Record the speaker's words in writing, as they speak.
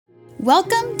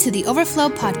Welcome to the Overflow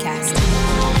Podcast.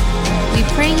 We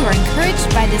pray you are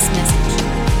encouraged by this message.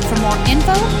 For more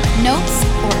info, notes,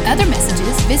 or other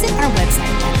messages, visit our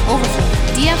website at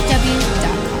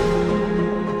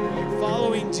overflowdfw.com.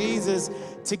 Following Jesus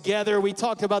together. We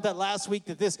talked about that last week,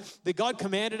 that God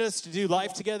commanded us to do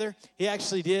life together. He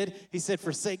actually did. He said,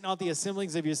 forsake not the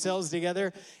assemblings of yourselves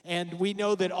together. And we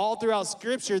know that all throughout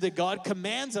Scripture that God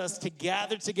commands us to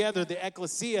gather together, the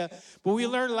ecclesia. But we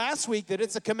learned last week that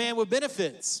it's a command with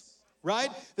benefits.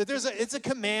 Right? That it's a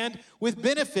command with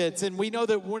benefits. And we know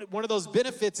that one of those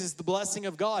benefits is the blessing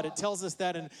of God. It tells us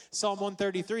that in Psalm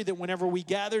 133, that whenever we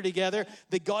gather together,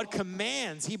 that God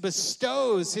commands, He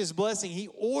bestows His blessing. He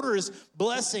orders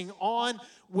blessing on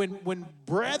when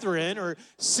brethren or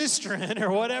sisterin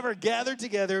or whatever gather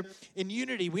together in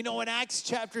unity. We know in Acts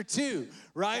chapter 2,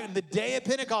 right? And the day of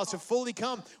Pentecost had fully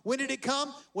come. When did it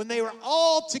come? When they were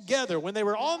all together, when they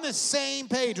were on the same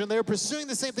page, when they were pursuing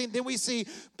the same thing, then we see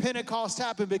Pentecost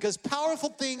happen, because powerful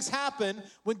things happen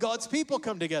when God's people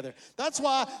come together. That's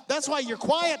why your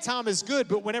quiet time is good,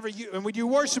 but when you're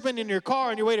worshiping in your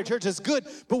car on your way to church, it's good.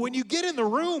 But when you get in the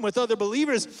room with other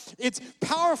believers, it's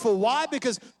powerful. Why?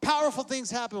 Because powerful things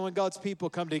happen when God's people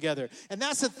come together. And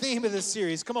that's the theme of this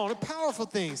series. Come on, powerful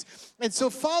things. And so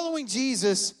following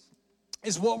Jesus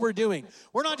is what we're doing.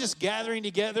 We're not just gathering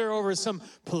together over some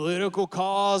political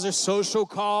cause or social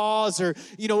cause or,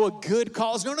 a good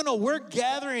cause. No. We're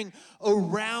gathering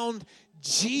around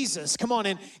Jesus. Come on.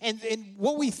 And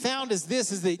what we found is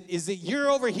that you're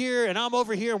over here and I'm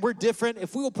over here and we're different.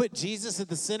 If we will put Jesus at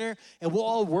the center and we'll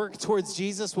all work towards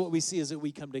Jesus, what we see is that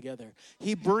we come together.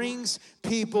 He brings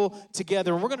people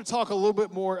together. And we're going to talk a little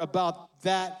bit more about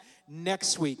that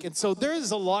next week. And so there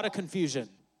is a lot of confusion.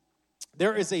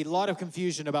 There is a lot of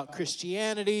confusion about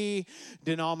Christianity,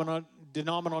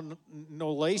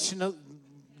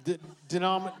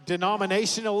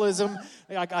 denominationalism.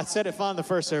 I said it fine the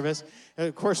first service.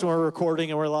 Of course, when we're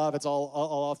recording and we're live, it's all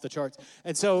off the charts.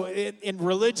 And so in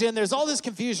religion, there's all this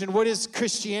confusion. What is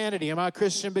Christianity? Am I a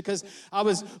Christian because I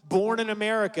was born in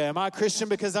America? Am I a Christian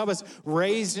because I was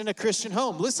raised in a Christian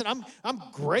home? Listen, I'm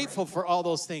grateful for all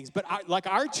those things. But like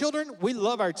our children, we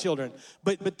love our children.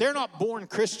 But they're not born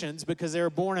Christians because they were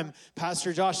born in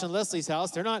Pastor Josh and Leslie's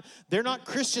house. They're not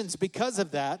Christians because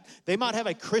of that. They might have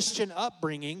a Christian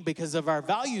upbringing because of our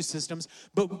value systems.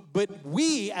 But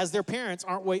we, as their parents,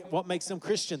 aren't what makes them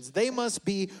Christians. They must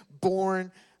be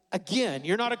born again.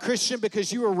 You're not a Christian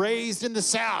because you were raised in the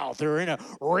South or in a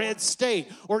red state,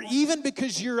 or even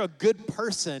because you're a good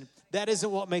person. That isn't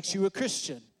what makes you a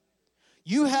Christian.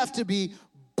 You have to be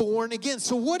born again.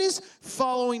 So what is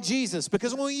following Jesus?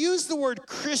 Because when we use the word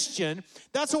Christian,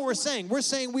 that's what we're saying. We're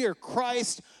saying we are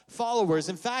Christ followers.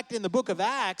 In fact, in the book of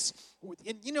Acts,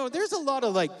 there's a lot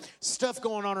of stuff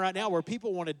going on right now where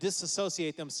people want to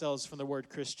disassociate themselves from the word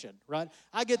Christian, right?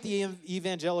 I get the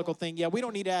evangelical thing. Yeah, we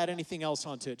don't need to add anything else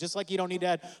onto it. Just like you don't need to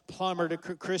add plumber to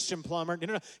Christian plumber.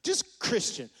 No, just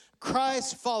Christian.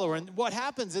 Christ follower. And what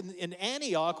happens in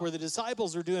Antioch, where the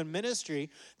disciples are doing ministry,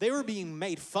 they were being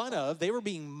made fun of. They were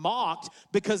being mocked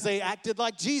because they acted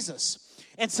like Jesus.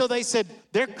 And so they said,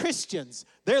 they're Christians.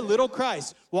 They're little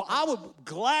Christ. Well, I would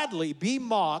gladly be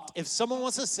mocked if someone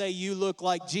wants to say you look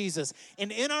like Jesus.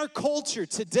 And in our culture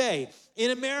today,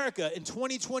 in America, in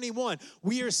 2021,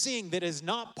 we are seeing that it is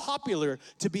not popular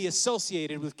to be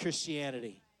associated with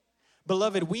Christianity.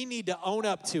 Beloved, we need to own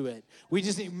up to it.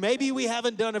 Maybe we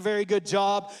haven't done a very good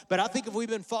job, but I think if we've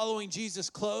been following Jesus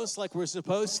close like we're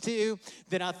supposed to,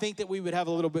 then I think that we would have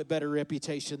a little bit better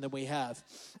reputation than we have.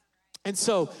 And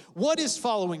so, what is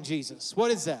following Jesus?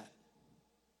 What is that?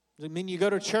 Does it mean you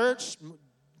go to church?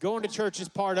 Going to church is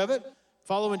part of it.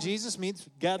 Following Jesus means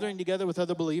gathering together with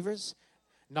other believers,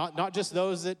 not just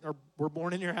those that were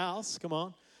born in your house. Come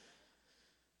on.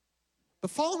 But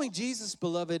following Jesus,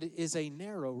 beloved, is a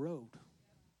narrow road.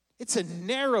 It's a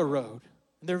narrow road.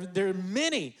 There are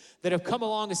many that have come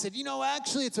along and said,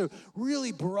 actually, it's a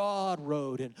really broad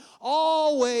road and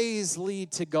always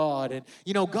lead to God. And,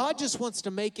 God just wants to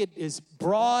make it as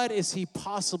broad as He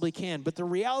possibly can. But the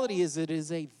reality is it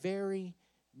is a very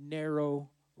narrow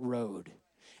road.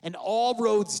 And all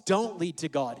roads don't lead to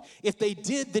God. If they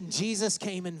did, then Jesus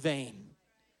came in vain.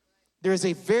 There is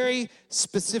a very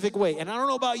specific way. And I don't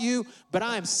know about you, but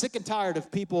I am sick and tired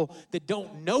of people that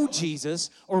don't know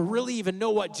Jesus or really even know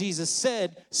what Jesus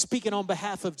said speaking on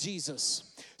behalf of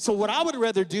Jesus. So what I would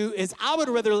rather do is I would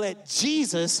rather let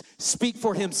Jesus speak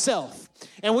for Himself.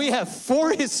 And we have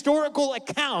 4 historical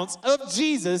accounts of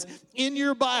Jesus in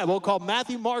your Bible called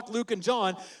Matthew, Mark, Luke, and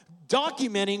John,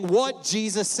 documenting what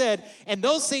Jesus said. And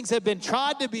those things have been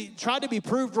tried to be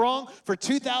proved wrong for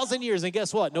 2,000 years. And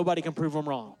guess what? Nobody can prove them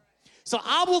wrong. So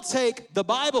I will take the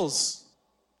Bible's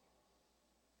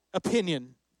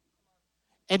opinion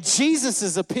and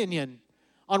Jesus' opinion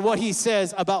on what he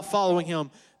says about following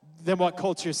him than what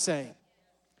culture is saying.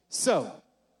 So,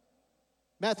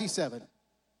 Matthew 7.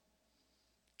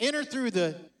 Enter through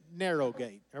the narrow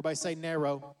gate. Everybody say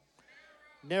narrow.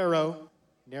 Narrow.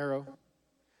 Narrow.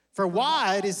 For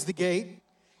wide is the gate,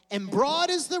 and broad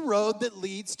is the road that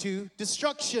leads to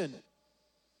destruction.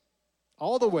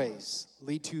 All the ways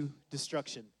lead to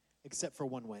destruction, except for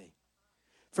one way.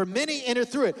 For many enter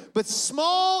through it, but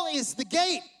small is the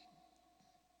gate.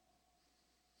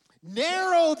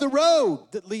 Narrow the road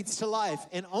that leads to life,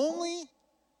 and only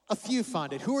a few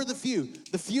find it. Who are the few?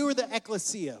 The few are the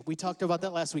ecclesia. We talked about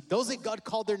that last week. Those that God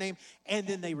called their name, and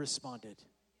then they responded.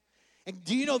 And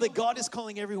do you know that God is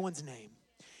calling everyone's name?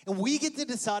 And we get to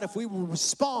decide if we will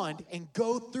respond and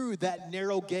go through that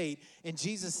narrow gate. And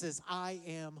Jesus says, I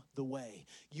am the way.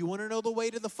 You want to know the way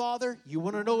to the Father? You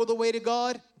want to know the way to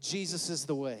God? Jesus is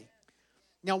the way.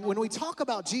 Now, when we talk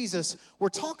about Jesus, we're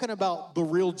talking about the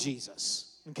real Jesus.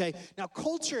 Okay, now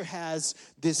culture has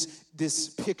this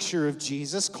picture of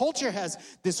Jesus. Culture has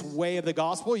this way of the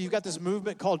gospel. You've got this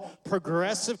movement called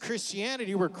progressive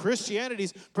Christianity, where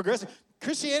Christianity's progressive.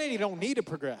 Christianity don't need to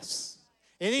progress.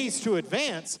 It needs to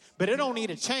advance, but it don't need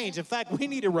to change. In fact, we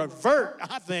need to revert,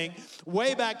 I think,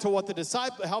 way back to what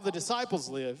how the disciples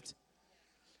lived.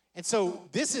 And so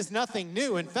this is nothing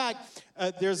new. In fact,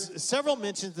 there's several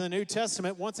mentions in the New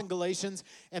Testament, once in Galatians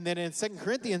and then in 2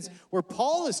 Corinthians, where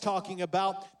Paul is talking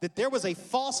about that there was a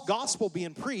false gospel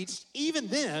being preached, even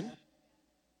then,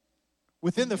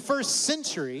 within the first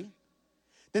century,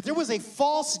 that there was a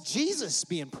false Jesus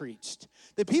being preached.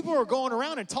 That people were going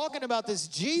around and talking about this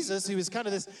Jesus, who was kind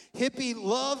of this hippie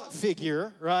love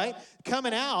figure, right?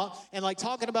 Coming out and like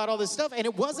talking about all this stuff. And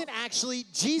it wasn't actually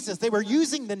Jesus. They were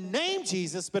using the name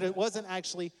Jesus, but it wasn't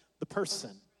actually the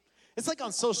person. It's like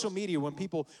on social media when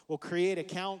people will create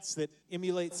accounts that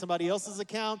emulate somebody else's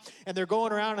account, and they're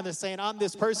going around and they're saying, I'm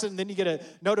this person, and then you get a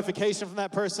notification from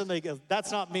that person, they go,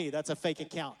 that's not me, that's a fake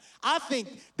account. I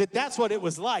think that that's what it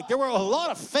was like. There were a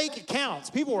lot of fake accounts.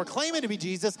 People were claiming to be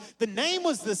Jesus. The name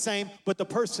was the same, but the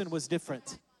person was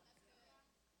different.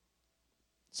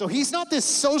 So he's not this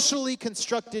socially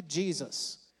constructed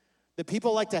Jesus that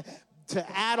people like to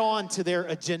add on to their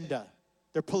agenda.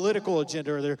 Their political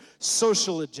agenda or their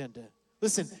social agenda.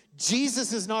 Listen,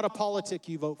 Jesus is not a politic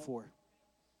you vote for.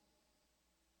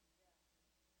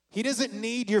 He doesn't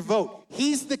need your vote.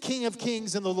 He's the King of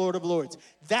Kings and the Lord of Lords.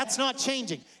 That's not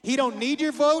changing. He don't need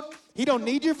your vote. He don't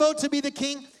need your vote to be the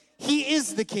king. He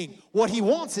is the king. What he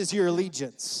wants is your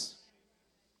allegiance.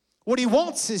 What he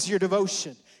wants is your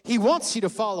devotion. He wants you to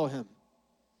follow him.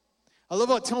 I love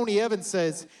what Tony Evans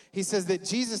says. He says that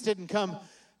Jesus didn't come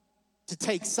to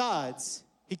take sides,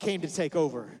 he came to take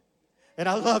over. And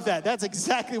I love that. That's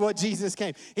exactly what Jesus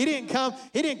came. He didn't come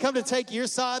to take your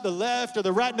side, the left or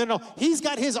the right. No. He's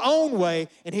got his own way,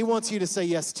 and he wants you to say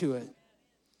yes to it.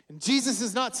 And Jesus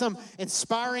is not some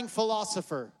inspiring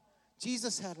philosopher.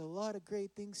 Jesus had a lot of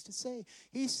great things to say.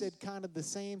 He said kind of the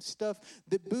same stuff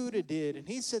that Buddha did, and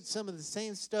he said some of the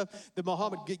same stuff that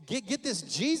Muhammad. Get this,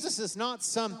 Jesus is not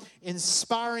some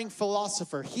inspiring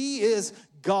philosopher. He is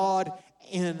God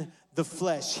in the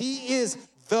flesh. He is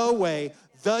the way,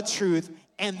 the truth,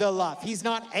 and the life. He's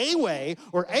not a way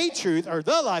or a truth or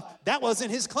the life. That wasn't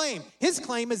his claim. His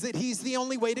claim is that he's the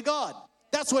only way to God.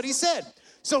 That's what he said.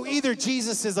 So either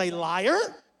Jesus is a liar,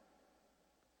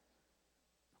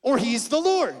 or he's the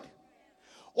Lord,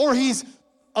 or he's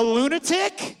a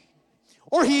lunatic,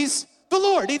 or he's the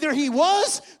Lord. Either he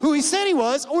was who he said he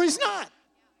was, or he's not.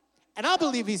 And I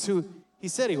believe he's who he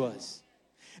said he was.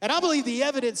 And I believe the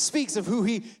evidence speaks of who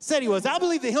he said he was. I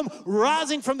believe that him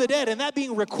rising from the dead and that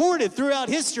being recorded throughout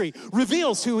history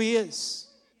reveals who he is.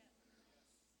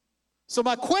 So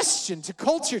my question to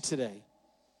culture today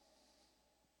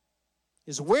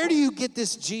is, where do you get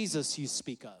this Jesus you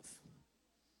speak of?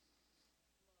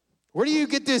 Where do you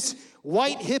get this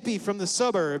white hippie from the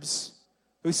suburbs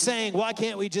who's saying, why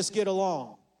can't we just get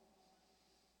along?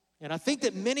 And I think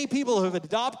that many people have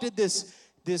adopted this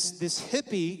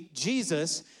hippie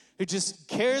Jesus who just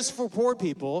cares for poor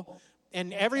people,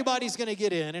 and everybody's going to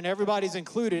get in and everybody's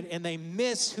included, and they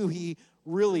miss who he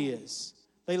really is.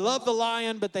 They love the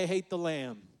lion, but they hate the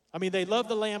lamb. I mean, they love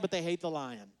the lamb, but they hate the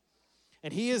lion.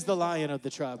 And he is the Lion of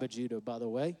the tribe of Judah, by the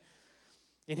way.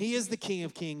 And he is the King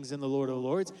of Kings and the Lord of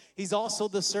Lords. He's also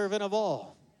the servant of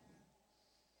all.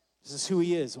 This is who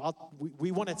he is.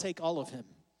 We want to take all of him.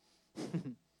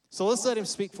 So let's let him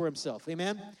speak for himself.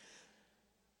 Amen?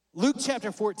 Luke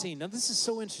chapter 14. Now, this is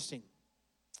so interesting.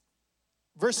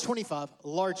 Verse 25,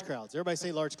 large crowds. Everybody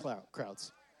say large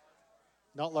crowds.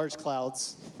 not large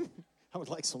clouds. I would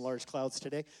like some large clouds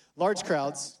today. Large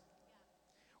crowds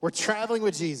were traveling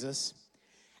with Jesus,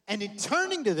 and in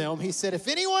turning to them, he said, if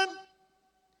anyone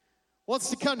wants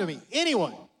to come to me,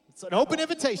 anyone, it's an open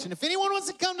invitation. If anyone wants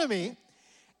to come to me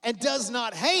and does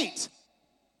not hate,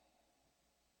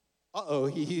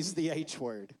 he used the H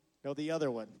word. No, the other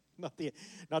one. Not the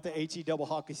H-E double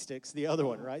hockey sticks, the other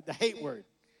one, right? The hate word.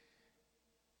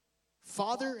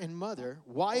 Father and mother,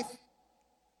 wife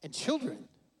and children,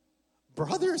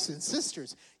 brothers and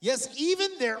sisters, yes,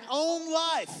 even their own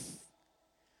life.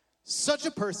 Such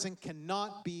a person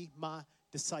cannot be my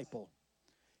disciple,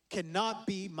 cannot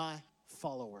be my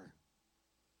follower.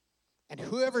 And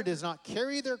whoever does not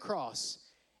carry their cross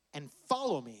and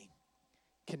follow me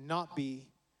cannot be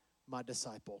my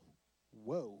disciple.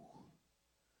 Whoa.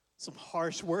 Some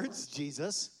harsh words,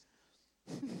 Jesus.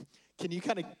 Can you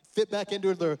kind of fit back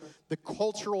into the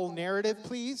cultural narrative,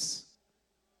 please?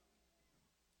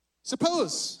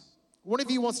 Suppose one of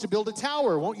you wants to build a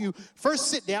tower. Won't you first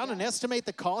sit down and estimate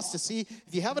the cost to see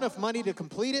if you have enough money to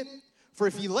complete it? For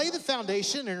if you lay the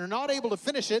foundation and are not able to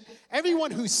finish it,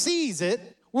 everyone who sees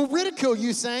it will ridicule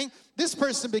you, saying, this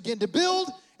person began to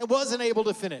build and wasn't able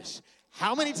to finish.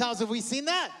 How many times have we seen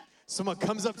that? Someone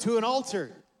comes up to an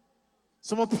altar.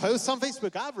 Someone posts on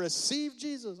Facebook, I've received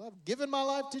Jesus. I've given my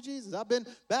life to Jesus. I've been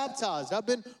baptized. I've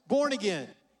been born again.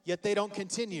 Yet they don't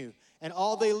continue. And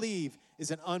all they leave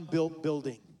is an unbuilt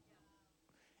building.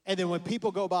 And then when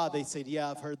people go by, they say,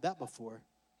 yeah, I've heard that before.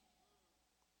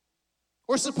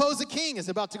 Or suppose a king is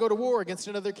about to go to war against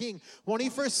another king. Won't he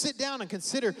first sit down and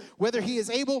consider whether he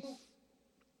is able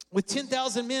with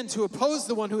 10,000 men to oppose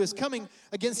the one who is coming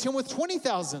against him with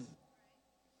 20,000?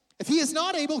 If he is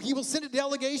not able, he will send a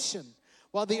delegation,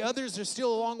 while the others are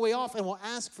still a long way off, and will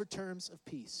ask for terms of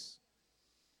peace.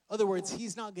 In other words,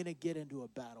 he's not going to get into a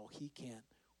battle he can't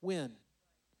win.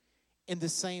 In the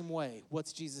same way,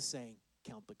 what's Jesus saying?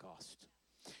 Count the cost.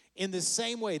 In the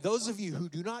same way, those of you who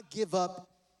do not give up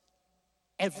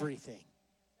everything,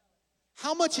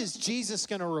 how much is Jesus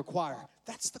going to require?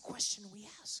 That's the question we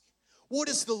ask. What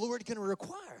is the Lord going to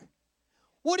require?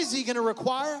 What is he going to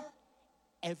require?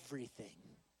 Everything.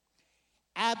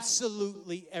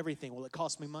 Absolutely everything. Will it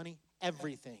cost me money?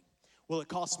 Everything. Will it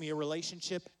cost me a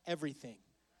relationship? Everything.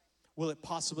 Will it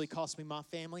possibly cost me my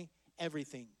family?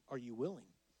 Everything. Are you willing?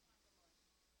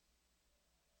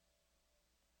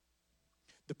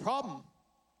 The problem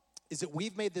is that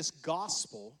we've made this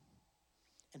gospel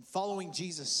and following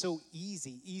Jesus so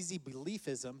easy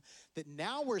beliefism, that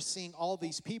now we're seeing all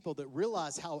these people that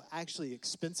realize how actually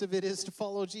expensive it is to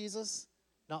follow Jesus,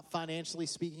 not financially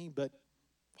speaking, but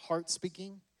heart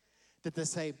speaking, that they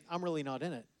say, I'm really not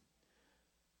in it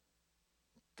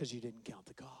because you didn't count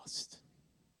the cost,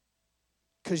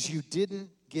 because you didn't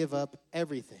give up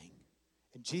everything.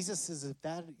 And Jesus says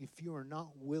if you are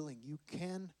not willing, you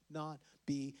cannot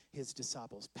be his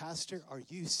disciples. Pastor, are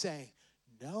you saying,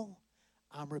 no?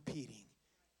 I'm repeating.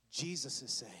 Jesus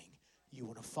is saying, you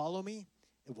want to follow me?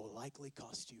 It will likely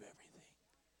cost you everything.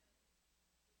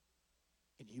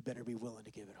 And you better be willing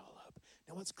to give it all up.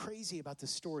 Now, what's crazy about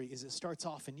this story is it starts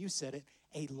off, and you said it,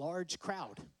 a large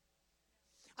crowd.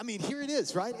 I mean, here it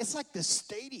is, right? It's like this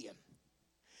stadium.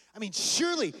 I mean,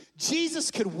 surely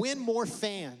Jesus could win more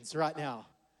fans right now.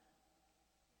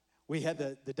 We had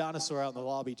the dinosaur out in the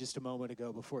lobby just a moment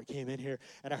ago before it came in here,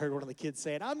 and I heard one of the kids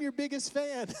saying, I'm your biggest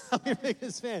fan. I'm your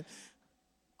biggest fan.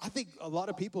 I think a lot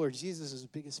of people are Jesus'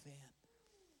 biggest fan.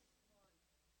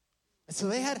 And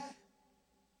so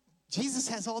Jesus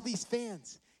has all these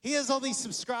fans. He has all these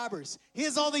subscribers. He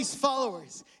has all these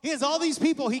followers. He has all these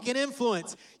people he can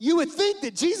influence. You would think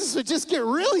that Jesus would just get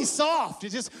really soft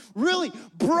and just really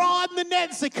broaden the net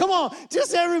and say, come on,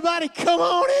 just everybody come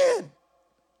on in.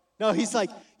 No, he's like,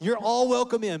 you're all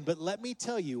welcome in, but let me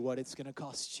tell you what it's going to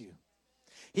cost you.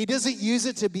 He doesn't use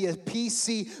it to be a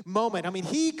PC moment. I mean,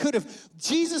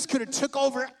 Jesus could have took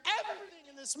over everything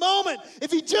in this moment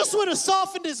if he just would have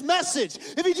softened his message,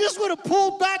 if he just would have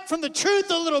pulled back from the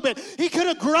truth a little bit. He could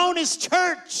have grown his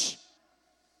church.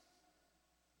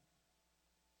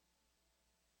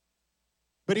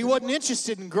 But he wasn't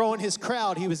interested in growing his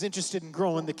crowd. He was interested in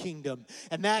growing the kingdom,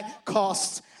 and that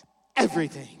costs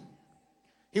everything.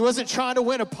 He wasn't trying to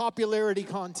win a popularity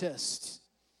contest.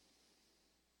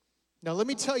 Now, let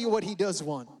me tell you what he does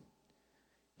want.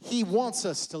 He wants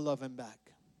us to love him back.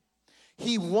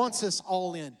 He wants us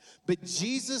all in. But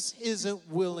Jesus isn't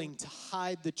willing to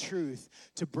hide the truth,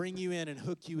 to bring you in and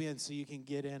hook you in so you can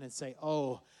get in and say,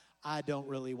 oh, I don't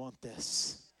really want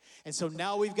this. And so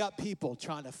now we've got people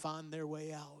trying to find their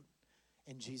way out.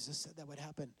 And Jesus said that would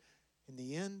happen. In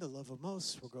the end, the love of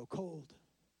most will grow cold.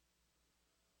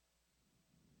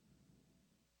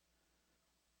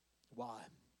 Why?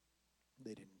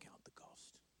 They didn't count the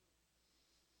cost.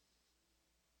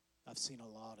 I've seen a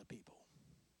lot of people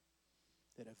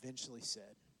that eventually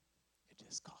said, it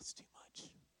just costs too much.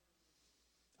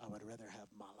 I would rather have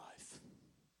my life.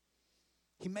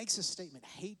 He makes a statement,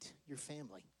 hate your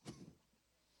family.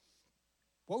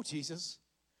 Whoa, Jesus.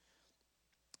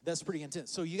 That's pretty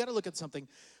intense. So you got to look at something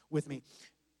with me.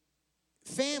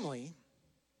 Family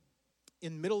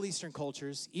in Middle Eastern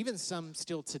cultures, even some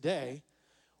still today,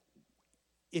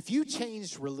 if you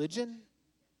changed religion,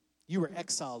 you were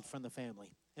exiled from the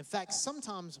family. In fact,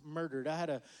 sometimes murdered. I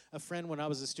had a friend when I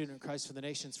was a student at Christ for the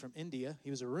Nations from India. He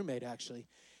was a roommate, actually.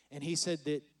 And he said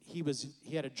that he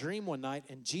had a dream one night,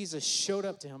 and Jesus showed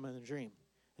up to him in a dream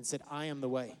and said, I am the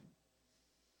way.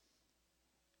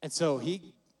 And so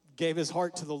he gave his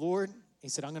heart to the Lord. He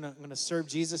said, I'm gonna serve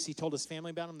Jesus. He told his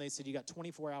family about him. They said, you got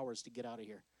 24 hours to get out of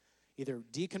here. Either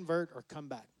deconvert or come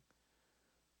back.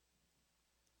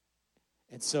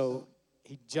 And so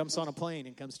he jumps on a plane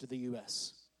and comes to the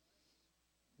U.S.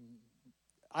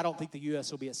 I don't think the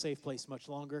U.S. will be a safe place much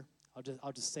longer.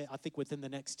 I'll just say, I think within the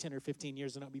next 10 or 15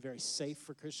 years, it'll not be very safe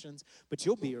for Christians, but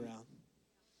you'll be around.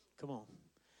 Come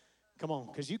on,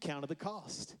 because you counted the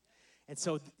cost. And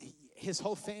so his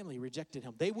whole family rejected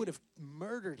him. They would have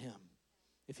murdered him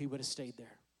if he would have stayed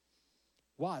there.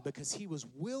 Why? Because he was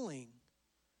willing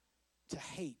to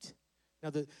hate. Now,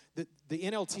 the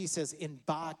NLT says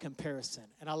by comparison,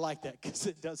 and I like that because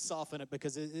it does soften it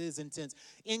because it is intense.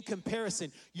 In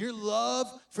comparison, your love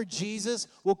for Jesus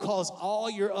will cause all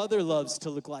your other loves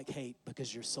to look like hate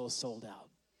because you're so sold out.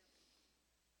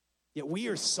 Yet we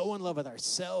are so in love with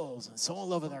ourselves and so in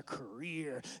love with our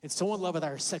career and so in love with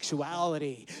our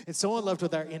sexuality and so in love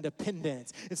with our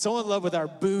independence and so in love with our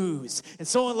booze and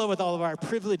so in love with all of our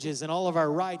privileges and all of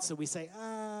our rights that we say,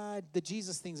 the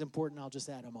Jesus thing's important, I'll just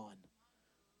add them on.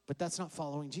 But that's not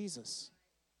following Jesus.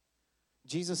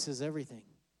 Jesus is everything.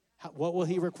 What will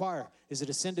he require? Is it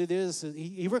a sin to this?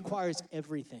 He requires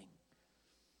everything.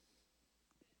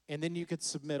 And then you could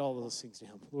submit all of those things to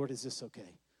him. Lord, is this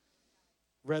okay?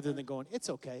 Rather than going, it's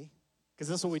okay. Because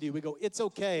that's what we do. We go, it's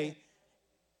okay.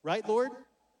 Right, Lord?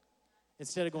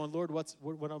 Instead of going, Lord,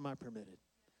 what am I permitted?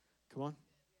 Come on.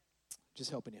 Just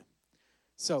helping you.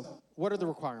 So, what are the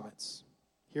requirements?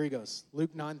 Here he goes.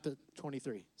 Luke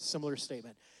 9:23. Similar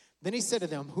statement. Then he said to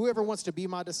them, whoever wants to be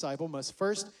my disciple must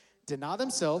first deny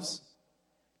themselves,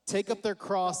 take up their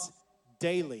cross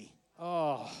daily.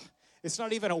 Oh, it's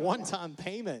not even a one-time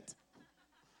payment.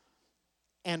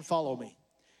 And follow me.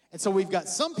 And so we've got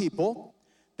some people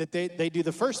that they do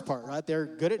the first part, right? They're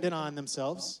good at denying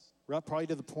themselves, right? Probably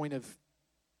to the point of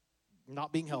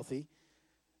not being healthy.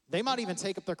 They might even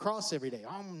take up their cross every day.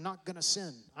 I'm not going to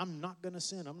sin. I'm not going to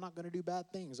sin. I'm not going to do bad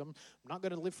things. I'm not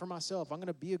going to live for myself. I'm going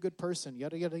to be a good person,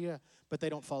 yada, yada, yada. But they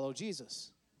don't follow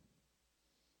Jesus.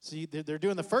 See, they're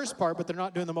doing the first part, but they're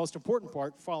not doing the most important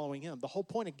part, following him. The whole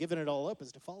point of giving it all up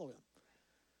is to follow him.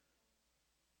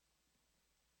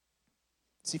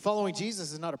 See, following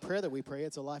Jesus is not a prayer that we pray.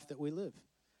 It's a life that we live.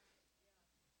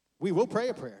 We will pray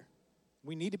a prayer.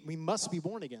 We must be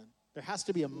born again. There has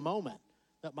to be a moment.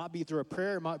 That might be through a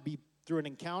prayer. It might be through an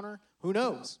encounter. Who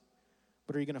knows?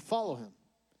 But are you going to follow him?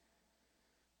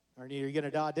 Or are you going to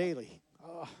die daily?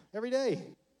 Oh, every day.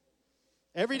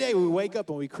 Every day we wake up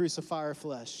and we crucify our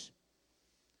flesh.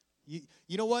 You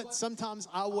know what? Sometimes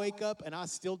I wake up and I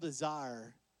still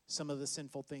desire some of the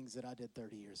sinful things that I did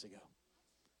 30 years ago.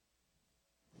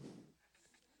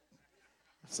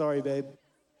 Sorry, babe.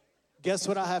 Guess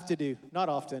what I have to do? Not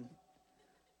often.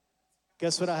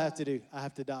 Guess what I have to do? I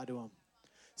have to die to them.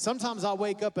 Sometimes I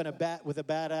wake up with a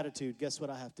bad attitude. Guess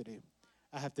what I have to do?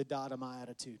 I have to die to my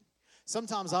attitude.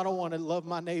 Sometimes I don't want to love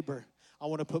my neighbor. I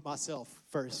want to put myself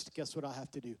first. Guess what I have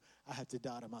to do? I have to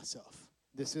die to myself.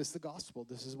 This is the gospel.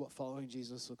 This is what following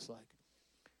Jesus looks like.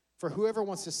 For whoever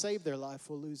wants to save their life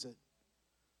will lose it.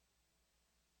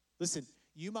 Listen,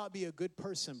 you might be a good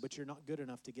person, but you're not good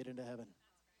enough to get into heaven.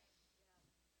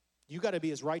 You got to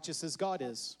be as righteous as God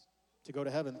is to go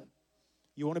to heaven.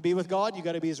 You want to be with God, you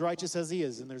got to be as righteous as he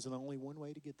is. And there's only one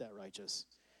way to get that righteous.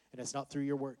 And it's not through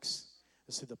your works.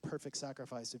 It's through the perfect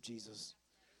sacrifice of Jesus.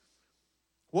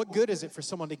 What good is it for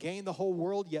someone to gain the whole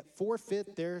world yet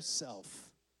forfeit their self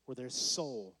or their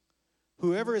soul?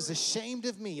 Whoever is ashamed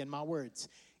of me and my words.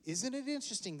 Isn't it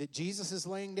interesting that Jesus is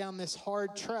laying down this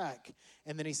hard track?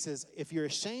 And then he says, if you're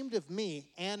ashamed of me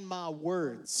and my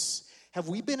words, have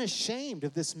we been ashamed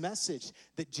of this message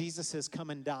that Jesus has come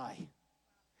and died?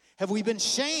 Have we been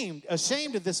ashamed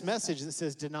of this message that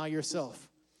says deny yourself?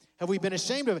 Have we been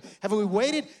ashamed of it? Have we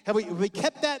waited? Have we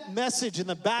kept that message in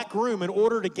the back room in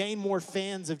order to gain more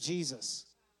fans of Jesus?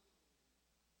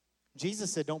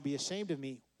 Jesus said, don't be ashamed of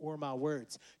me or my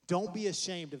words. Don't be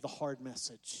ashamed of the hard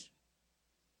message,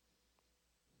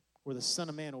 or the Son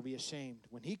of Man will be ashamed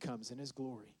when he comes in his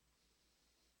glory.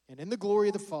 And in the glory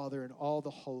of the Father and all the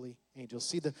holy angels.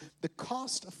 See, the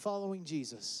cost of following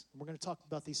Jesus, and we're going to talk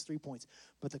about these 3 points,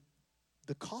 but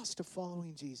the cost of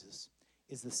following Jesus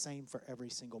is the same for every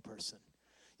single person.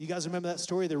 You guys remember that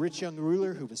story, the rich young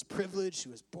ruler who was privileged,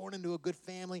 who was born into a good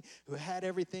family, who had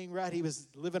everything right? He was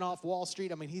living off Wall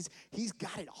Street. I mean, he's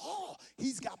got it all.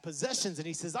 He's got possessions, and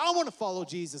he says, I want to follow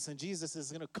Jesus. And Jesus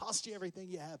is going to cost you everything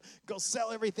you have. Go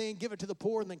sell everything, give it to the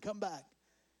poor, and then come back.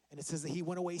 And it says that he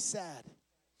went away sad.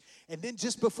 And then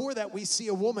just before that, we see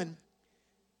a woman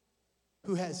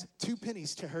who has 2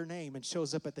 pennies to her name and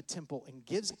shows up at the temple and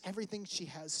gives everything she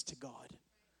has to God.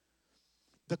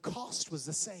 The cost was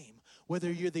the same, whether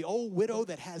you're the old widow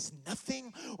that has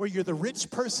nothing or you're the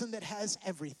rich person that has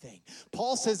everything.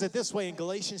 Paul says it this way in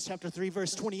Galatians chapter 3,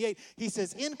 verse 28. He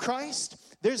says, in Christ,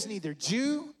 there's neither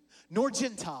Jew nor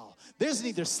Gentile. There's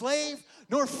neither slave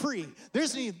nor free.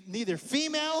 There's neither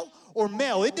female or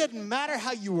male. It doesn't matter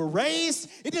how you were raised.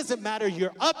 It doesn't matter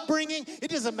your upbringing. It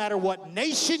doesn't matter what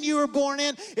nation you were born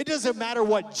in. It doesn't matter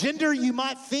what gender you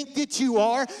might think that you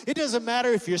are. It doesn't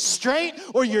matter if you're straight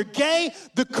or you're gay.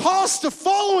 The cost of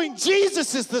following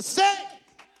Jesus is the same.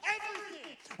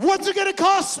 Everything. What's it going to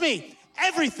cost me?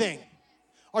 Everything.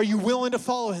 Are you willing to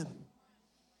follow him?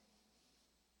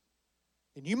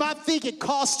 And you might think it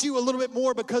costs you a little bit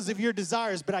more because of your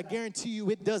desires, but I guarantee you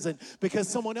it doesn't, because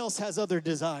someone else has other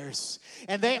desires.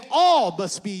 And they all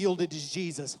must be yielded to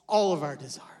Jesus, all of our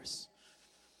desires.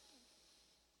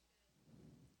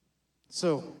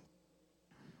 So,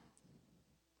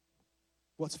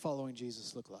 what's following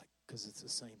Jesus look like? Because it's the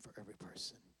same for every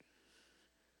person.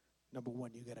 Number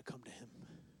one, you got to come to him.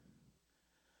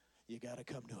 You got to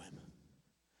come to him.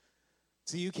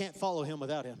 See, you can't follow him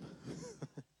without him.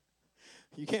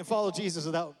 You can't follow Jesus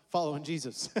without following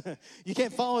Jesus. You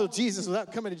can't follow Jesus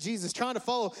without coming to Jesus. Trying to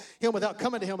follow him without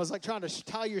coming to him is like trying to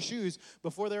tie your shoes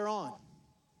before they're on.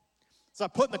 It's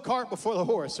like putting the cart before the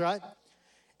horse, right?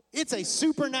 It's a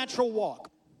supernatural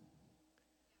walk.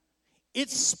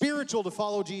 It's spiritual to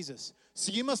follow Jesus.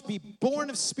 So you must be born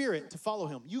of spirit to follow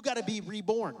him. You got to be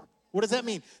reborn. What does that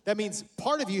mean? That means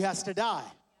part of you has to die.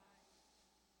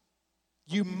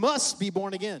 You must be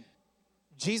born again.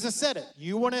 Jesus said it.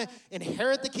 You want to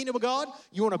inherit the kingdom of God?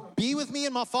 You want to be with me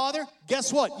and my Father?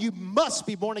 Guess what? You must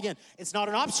be born again. It's not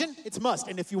an option. It's a must.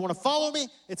 And if you want to follow me,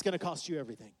 it's going to cost you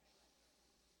everything.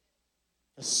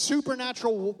 A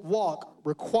supernatural walk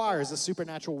requires a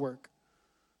supernatural work.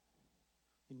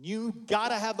 And you got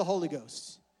to have the Holy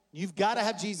Ghost. You've got to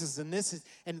have Jesus.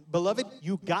 And beloved,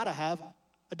 you got to have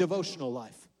a devotional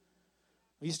life.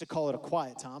 We used to call it a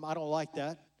quiet time. I don't like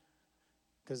that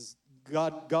because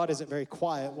God isn't very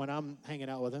quiet when I'm hanging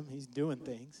out with him. He's doing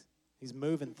things. He's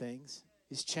moving things.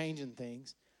 He's changing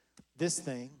things. This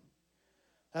thing.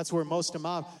 That's where most of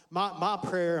my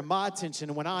prayer and my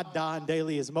attention when I die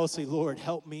daily is mostly, Lord,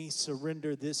 help me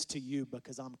surrender this to you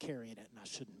because I'm carrying it and I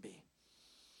shouldn't be.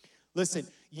 Listen,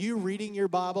 you reading your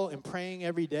Bible and praying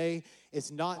every day is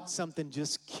not something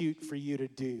just cute for you to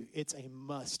do. It's a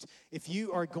must. If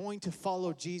you are going to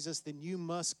follow Jesus, then you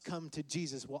must come to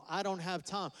Jesus. Well, I don't have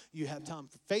time. You have time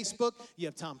for Facebook. You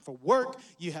have time for work.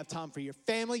 You have time for your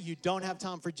family. You don't have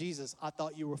time for Jesus. I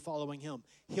thought you were following him.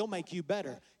 He'll make you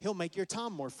better. He'll make your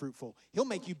time more fruitful. He'll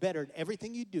make you better at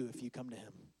everything you do if you come to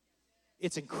him.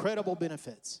 It's incredible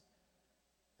benefits.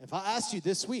 If I asked you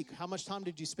this week, how much time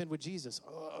did you spend with Jesus?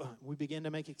 We begin to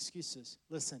make excuses.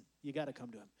 Listen, you got to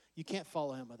come to him. You can't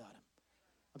follow him without him.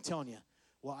 I'm telling you.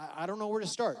 Well, I don't know where to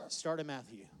start. Start in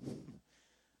Matthew.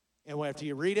 And after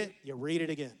you read it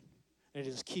again. And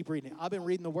just keep reading it. I've been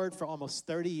reading the word for almost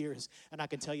 30 years, and I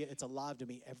can tell you it's alive to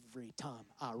me every time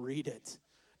I read it.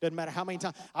 Doesn't matter how many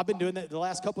times. I've been doing that the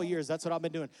last couple of years. That's what I've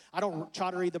been doing. I don't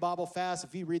try to read the Bible fast.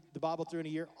 If you read the Bible through in a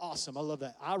year, awesome. I love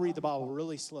that. I read the Bible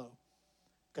really slow.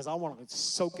 Because I want to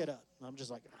soak it up. And I'm just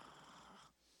like,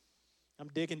 I'm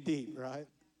digging deep, right?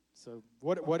 So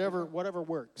whatever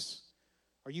works.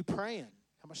 Are you praying?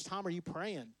 How much time are you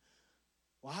praying?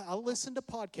 Well, I listen to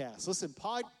podcasts. Listen,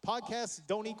 podcasts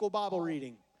don't equal Bible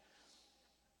reading.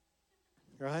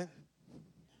 Right?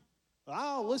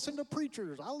 I'll listen to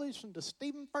preachers. I listen to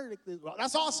Stephen Furtick. Well,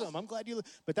 that's awesome. I'm glad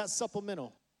but that's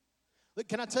supplemental. Look,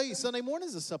 can I tell you, Sunday morning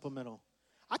is a supplemental.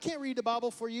 I can't read the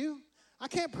Bible for you. I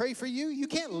can't pray for you. You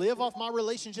can't live off my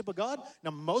relationship with God.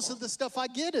 Now, most of the stuff I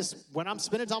get is when I'm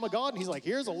spending time with God, and he's like,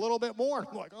 here's a little bit more.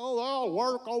 I'm like, I'll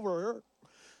work over here.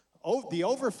 Oh, the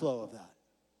overflow of that.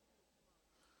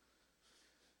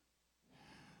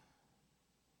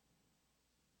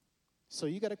 So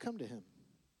you got to come to him.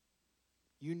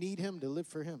 You need him to live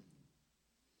for him.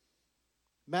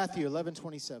 Matthew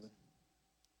 11:27.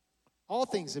 All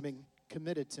things have been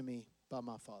committed to me by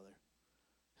my Father.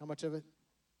 How much of it?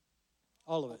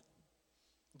 All of it.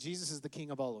 Jesus is the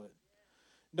king of all of it.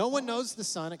 No one knows the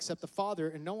Son except the Father,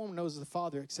 and no one knows the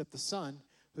Father except the Son,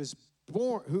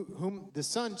 whom the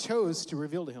Son chose to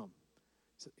reveal to him.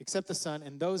 Except the Son,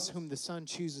 and those whom the Son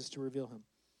chooses to reveal him.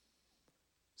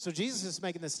 So Jesus is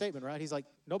making this statement, right? He's like,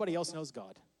 nobody else knows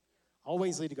God.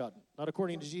 Always lead to God, not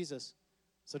according to Jesus.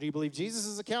 So do you believe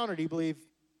Jesus' account, or do you believe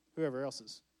whoever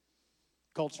else's?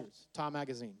 Cultures, Time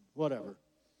Magazine, whatever.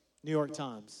 New York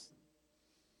Times,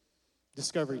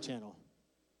 Discovery Channel.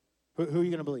 Who are you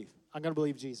going to believe? I'm going to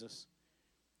believe Jesus.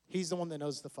 He's the one that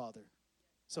knows the Father.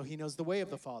 So he knows the way of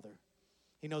the Father.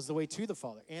 He knows the way to the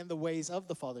Father and the ways of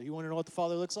the Father. You want to know what the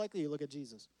Father looks like? You look at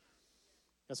Jesus.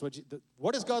 That's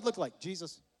what does God look like?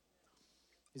 Jesus.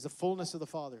 He's the fullness of the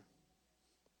Father.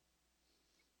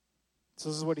 So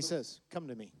this is what he says. Come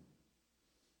to me.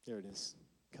 There it is.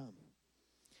 Come.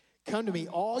 Come to me,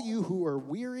 all you who are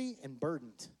weary and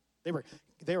burdened. They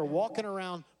were walking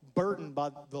around burdened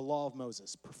by the law of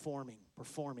Moses, performing.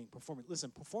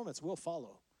 Listen, performance will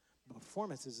follow, but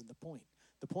performance isn't the point.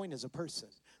 The point is a person.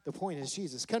 The point is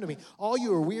Jesus. Come to me, all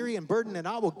you are weary and burdened, and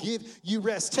I will give you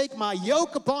rest. Take my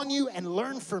yoke upon you and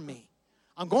learn from me.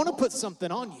 I'm going to put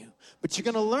something on you, but you're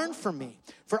going to learn from me.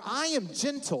 For I am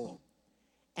gentle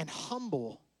and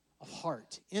humble of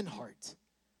heart, in heart.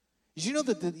 Did you know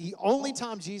that the only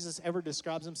time Jesus ever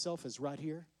describes himself is right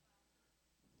here?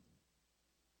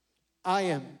 I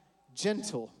am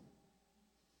gentle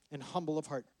and humble of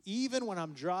heart. Even when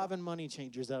I'm driving money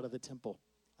changers out of the temple,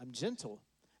 I'm gentle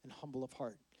and humble of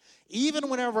heart. Even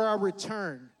whenever I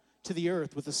return to the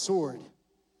earth with a sword,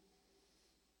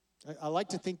 I like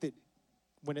to think that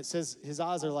when it says his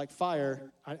eyes are like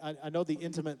fire, I know the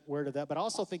intimate word of that, but I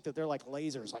also think that they're like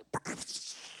lasers,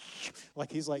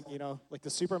 like he's like, like the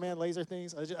Superman laser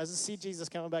things. I just see Jesus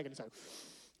coming back and he's like,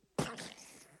 all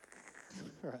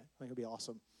right, I think it'll be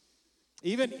awesome.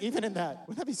 Even in that,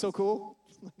 wouldn't that be so cool?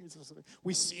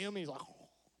 We see him, he's like,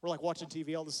 we're like watching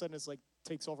TV, all of a sudden it's like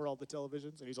takes over all the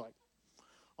televisions, and he's like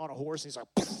on a horse, and he's like,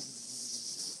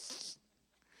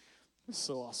 it's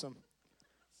so awesome.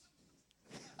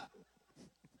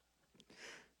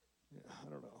 Yeah, I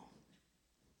don't know.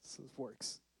 This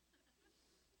works.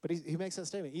 But he makes that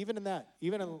statement. Even in that,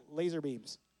 even in laser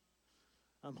beams,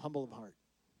 I'm humble of heart.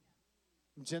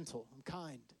 I'm gentle. I'm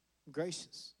kind. I'm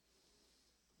gracious.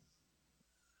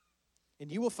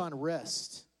 And you will find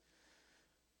rest.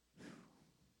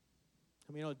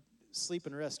 I mean, sleep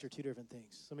and rest are two different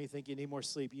things. Some of you think you need more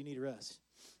sleep. You need rest.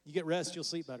 You get rest, you'll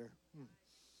sleep better.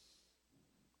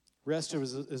 Rest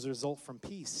is a result from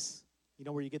peace. You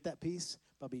know where you get that peace?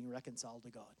 By being reconciled to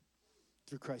God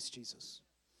through Christ Jesus.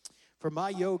 For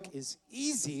my yoke is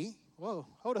easy. Whoa,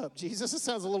 hold up, Jesus. This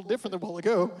sounds a little different than a while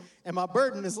ago. And my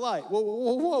burden is light. Whoa,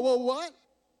 what?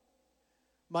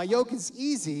 My yoke is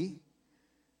easy.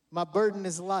 My burden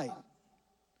is light.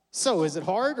 So, is it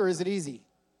hard or is it easy?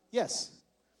 Yes.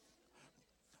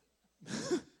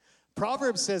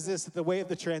 Proverbs says this, that the way of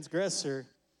the transgressor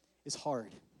is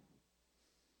hard.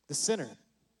 The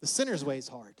sinner's way is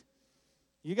hard.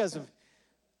 You guys have,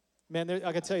 man,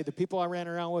 I can tell you, the people I ran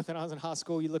around with when I was in high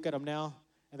school, you look at them now,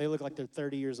 and they look like they're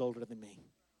 30 years older than me.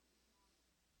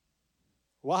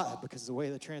 Why? Because the way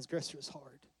of the transgressor is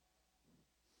hard.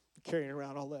 Carrying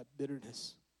around all that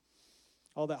bitterness,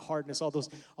 all that hardness, all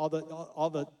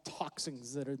the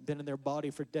toxins that have been in their body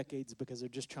for decades because they're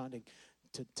just trying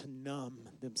to numb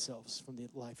themselves from the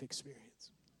life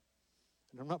experience.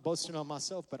 And I'm not boasting on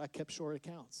myself, but I kept short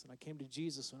accounts. And I came to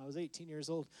Jesus when I was 18 years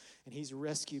old, and he's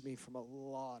rescued me from a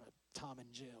lot of time in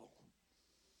jail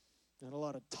and a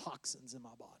lot of toxins in my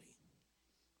body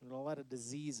and a lot of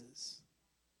diseases.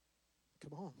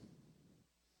 Come on.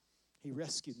 He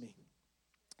rescued me.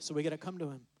 So we got to come to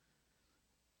him.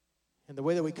 And the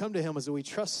way that we come to him is that we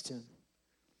trust him.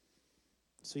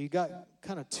 So you got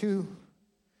kind of two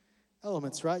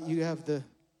elements, right? You have the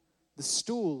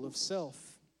stool of self.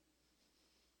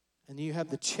 And you have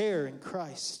the chair in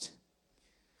Christ.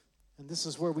 And this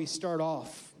is where we start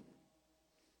off.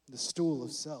 The stool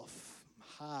of self.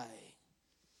 High.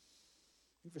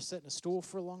 You ever sat in a stool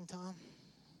for a long time?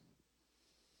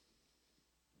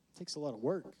 It takes a lot of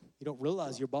work. You don't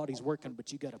realize your body's working,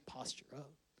 but you got to posture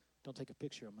up. Don't take a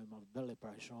picture of me. My belly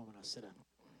probably showing when I sit down.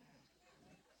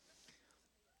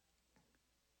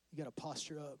 You got to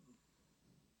posture up.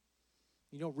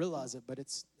 You don't realize it, but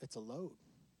it's a load.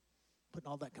 Putting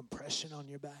all that compression on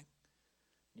your back.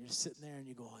 And you're just sitting there and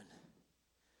you're going,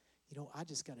 I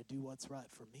just got to do what's right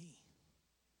for me.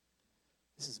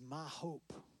 This is my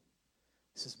hope.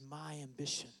 This is my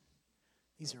ambition.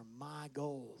 These are my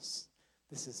goals.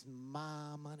 This is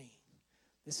my money.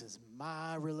 This is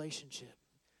my relationship.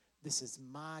 This is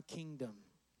my kingdom.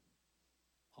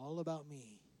 All about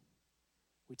me.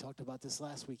 We talked about this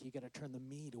last week. You got to turn the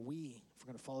me to we if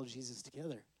we're going to follow Jesus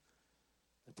together.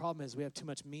 The problem is we have too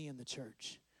much me in the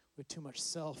church. We have too much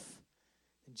self.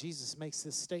 And Jesus makes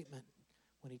this statement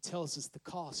when he tells us the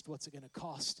cost. What's it going to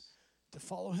cost to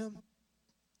follow him?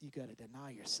 You got to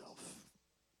deny yourself.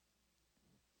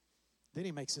 Then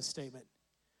he makes this statement.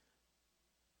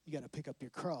 You got to pick up your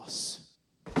cross.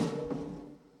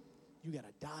 You got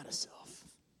to die to self.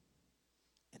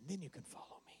 And then you can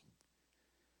follow me.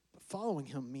 But following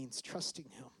him means trusting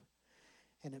him.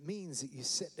 And it means that you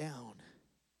sit down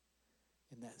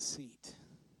in that seat.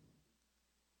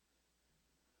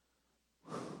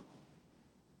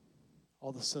 All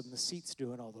of a sudden, the seat's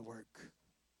doing all the work.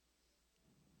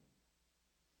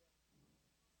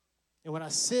 And when I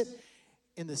sit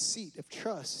in the seat of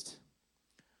trust,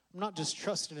 I'm not just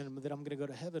trusting him that I'm going to go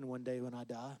to heaven one day when I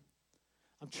die.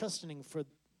 I'm trusting him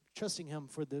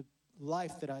for the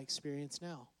life that I experience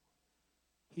now.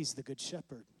 He's the good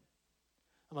shepherd.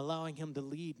 I'm allowing him to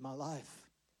lead my life.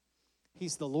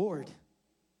 He's the Lord.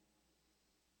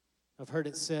 I've heard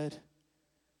it said,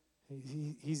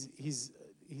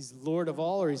 he's Lord of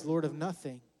all or he's Lord of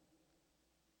nothing.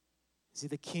 Is he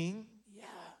the king? Yeah.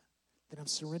 Then I'm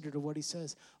surrendered to what he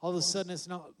says. All of a sudden it's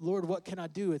not, Lord, what can I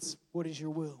do? It's, what is your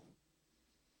will?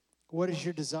 What is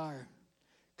your desire?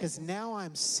 Because now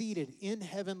I'm seated in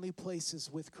heavenly places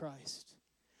with Christ.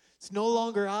 It's no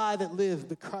longer I that live,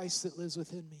 but Christ that lives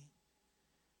within me.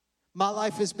 My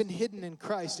life has been hidden in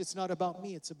Christ. It's not about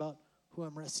me. It's about who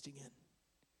I'm resting in.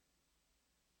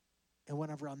 And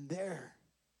whenever I'm there,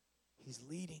 he's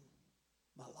leading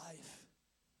my life.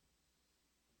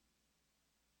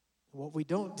 And what we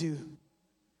don't do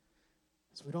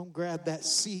is we don't grab that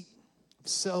seat of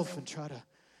self and try to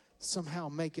somehow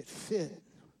make it fit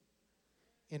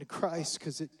in Christ,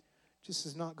 because it just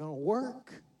is not going to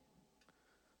work.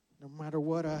 No matter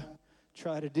what I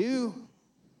try to do,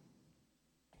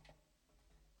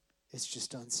 it's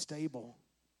just unstable.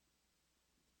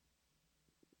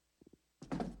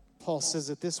 Paul says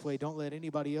it this way, don't let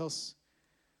anybody else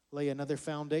lay another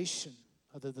foundation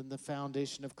other than the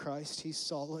foundation of Christ. He's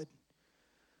solid.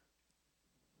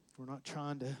 We're not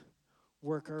trying to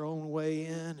work our own way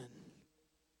in and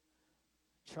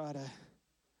try to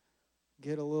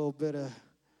get a little bit of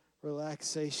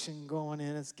relaxation going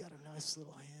in. It's got a nice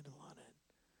little handle on it.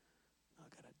 I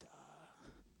got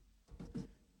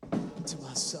to die to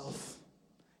myself.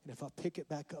 And if I pick it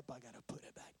back up, I got to put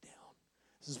it back down.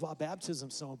 This is why baptism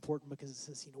is so important, because it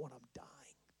says, you know what, I'm dying.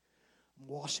 I'm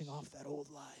washing off that old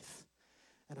life.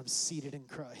 And I'm seated in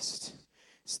Christ.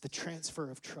 It's the transfer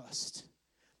of trust.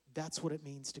 That's what it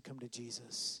means to come to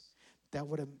Jesus. That's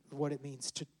what it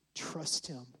means to trust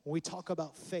him. When we talk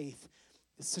about faith,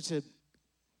 it's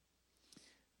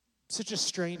such a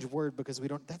strange word, because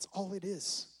that's all it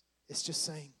is. It's just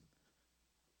saying,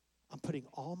 I'm putting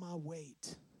all my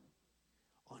weight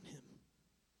on him.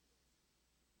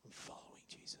 I'm following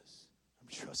Jesus. I'm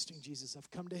trusting Jesus. I've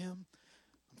come to him.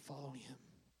 I'm following him.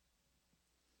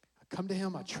 I come to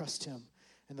him. I trust him.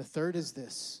 And the third is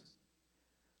this.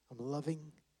 I'm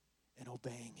loving and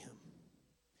obeying him.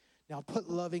 Now, I put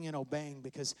loving and obeying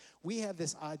because we have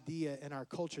this idea in our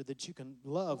culture that you can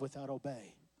love without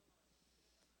obey.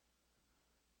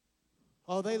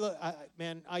 Oh,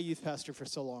 I youth pastor for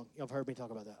so long. You've heard me talk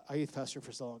about that. I youth pastor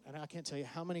for so long. And I can't tell you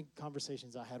how many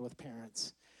conversations I had with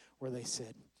parents where they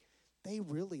said, they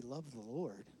really love the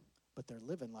Lord, but they're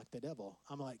living like the devil.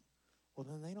 I'm like, well,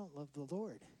 then they don't love the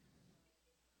Lord.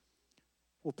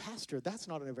 Well, pastor, that's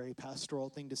not a very pastoral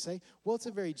thing to say. Well, it's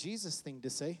a very Jesus thing to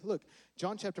say. Look,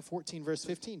 John chapter 14, verse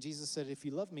 15, Jesus said, if you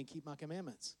love me, keep my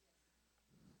commandments.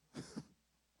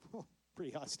 Oh, pretty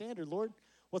high standard, Lord.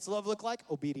 What's love look like?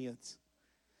 Obedience.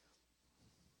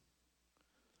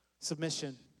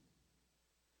 Submission.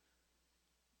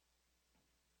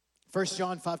 1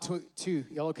 John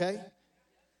 5:2. Y'all okay?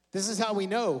 This is how we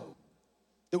know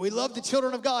that we love the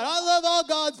children of God. I love all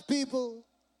God's people.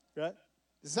 Right?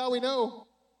 This is how we know.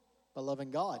 By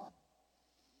loving God.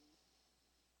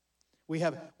 We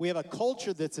have a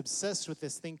culture that's obsessed with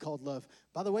this thing called love.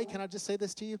 By the way, can I just say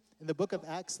this to you? In the book of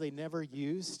Acts, they never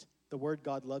used the word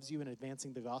God loves you in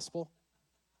advancing the gospel.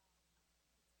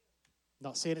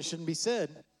 Not saying it shouldn't be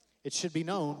said. It should be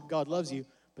known, God loves you,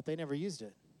 but they never used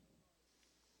it.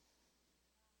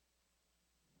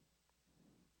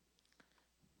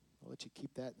 I'll let you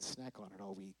keep that and snack on it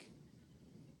all week.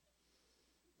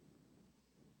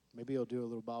 Maybe you'll do a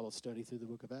little Bible study through the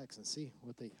book of Acts and see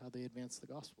how they advance the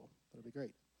gospel. That'll be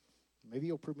great. Maybe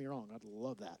you'll prove me wrong. I'd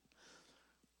love that.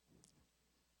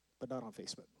 But not on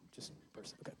Facebook, just in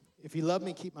person. Okay. If you love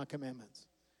me, keep my commandments.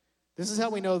 This is how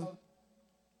we know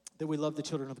that we love the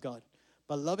children of God.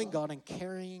 By loving God and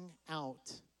carrying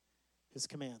out his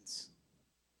commands.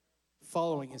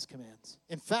 Following his commands.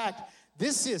 In fact,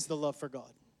 this is the love for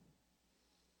God.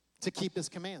 To keep his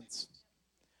commands.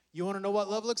 You want to know what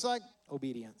love looks like?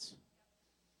 Obedience.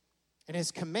 And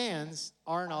his commands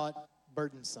are not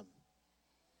burdensome.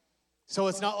 So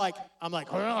it's not like, I'm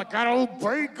like, well, I got to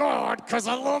obey God because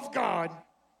I love God.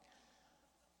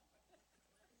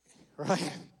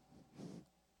 Right?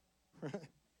 Right?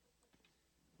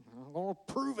 I'm going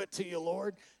to prove it to you,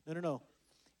 Lord. No.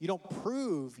 You don't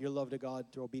prove your love to God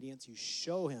through obedience. You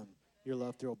show him your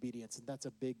love through obedience. And that's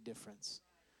a big difference.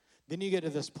 Then you get to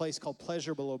this place called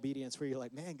pleasurable obedience where you're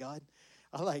like, man, God,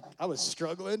 I was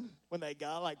struggling when that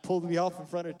guy pulled me off in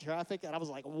front of traffic, and I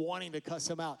was wanting to cuss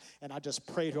him out, and I just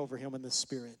prayed over him in the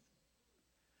Spirit.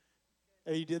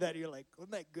 And you did that, and you're like,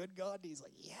 wasn't that good, God? And he's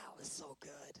like, yeah, it was so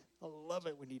good. I love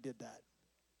it when you did that.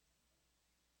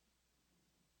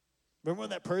 Remember when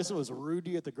that person was rude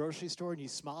to you at the grocery store, and you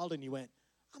smiled, and you went,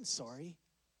 I'm sorry.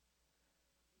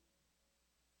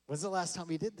 When's the last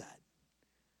time you did that?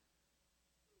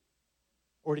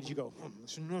 Or did you go,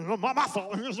 my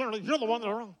fault, you're the one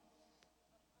that's wrong?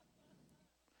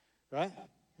 Right?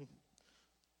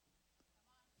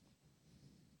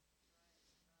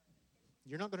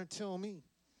 You're not going to tell me.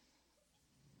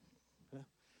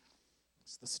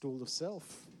 It's the stool of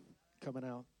self coming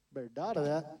out. Better die to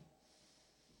that.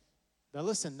 Now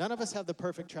listen, none of us have the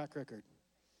perfect track record.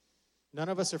 None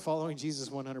of us are following Jesus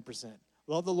 100%.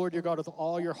 Love the Lord your God with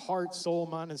all your heart, soul,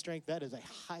 mind, and strength. That is a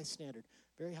high standard,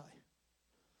 very high.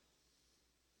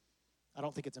 I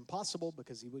don't think it's impossible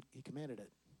because he commanded it.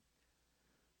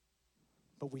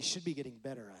 But we should be getting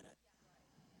better at it.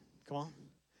 Come on.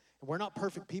 And we're not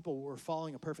perfect people. We're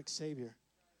following a perfect Savior.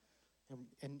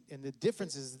 And the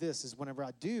difference is this, is whenever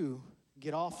I do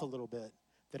get off a little bit,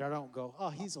 that I don't go, oh,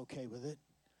 he's okay with it.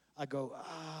 I go,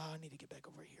 I need to get back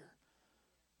over here.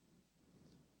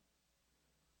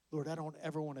 Lord, I don't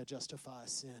ever want to justify a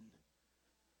sin.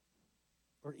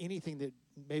 Or anything that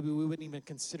maybe we wouldn't even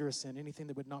consider a sin, anything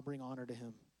that would not bring honor to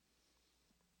him.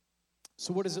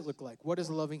 So what does it look like? What does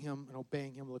loving him and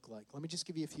obeying him look like? Let me just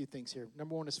give you a few things here.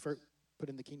 Number one is put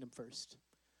in the kingdom first.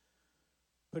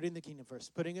 Put in the kingdom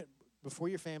first. Putting it before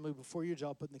your family, before your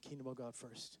job, putting the kingdom of God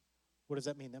first. What does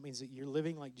that mean? That means that you're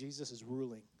living like Jesus is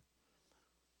ruling.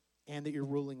 And that you're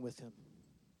ruling with him.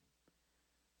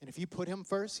 And if you put him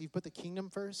first, you put the kingdom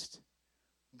first,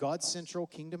 God's central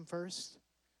kingdom first.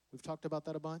 We've talked about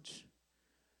that a bunch.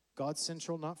 God's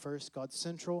central, not first. God's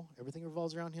central. Everything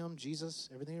revolves around him. Jesus,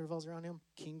 everything revolves around him.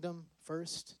 Kingdom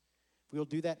first. If we'll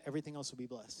do that, everything else will be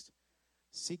blessed.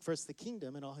 Seek first the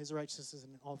kingdom, and all his righteousness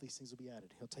and all these things will be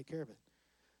added. He'll take care of it.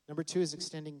 Number two is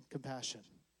extending compassion.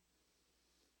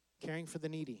 Caring for the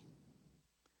needy.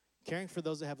 Caring for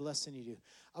those that have less than you do.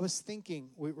 I was thinking,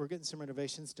 we're getting some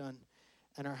renovations done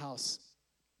in our house.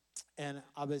 And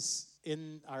I was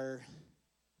in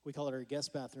we call it our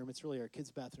guest bathroom. It's really our kids'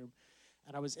 bathroom.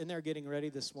 And I was in there getting ready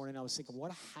this morning. I was thinking,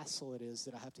 what a hassle it is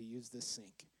that I have to use this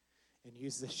sink and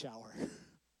use this shower.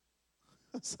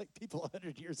 It's like people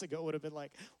 100 years ago would have been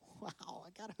like, wow,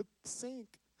 I got a sink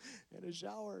and a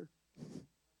shower.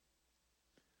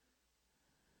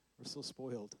 We're so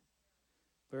spoiled.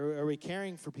 But are we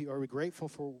caring for people? Are we grateful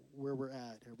for where we're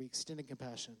at? Are we extending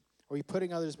compassion? Are we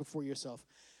putting others before yourself?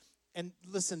 And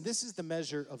listen, this is the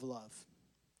measure of love.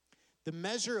 The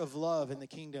measure of love in the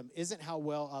kingdom isn't how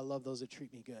well I love those that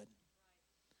treat me good.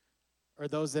 Or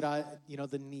those that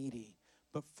the needy,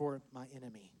 but for my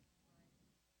enemy.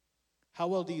 How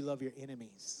well do you love your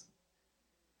enemies?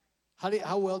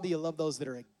 How well do you love those that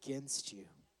are against you?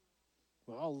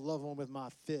 Well, I'll love them with my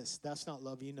fist. That's not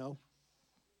love, you know.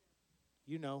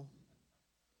 You know.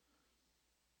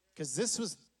 Because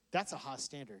that's a high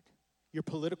standard. Your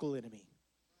political enemy.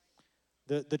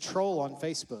 The troll on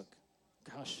Facebook.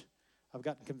 Gosh, I've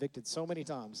gotten convicted so many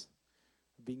times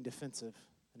of being defensive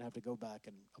and I have to go back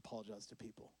and apologize to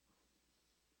people.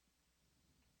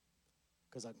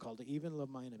 Because I'm called to even love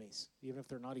my enemies. Even if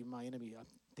they're not even my enemy, I'm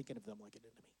thinking of them like an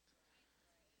enemy.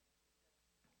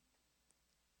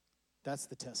 That's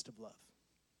the test of love.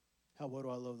 How well do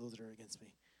I love those that are against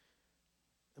me?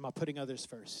 Am I putting others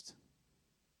first?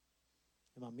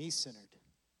 Am I me-centered?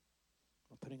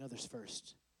 Am I putting others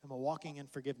first? Am I walking in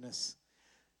forgiveness?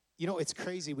 You know, it's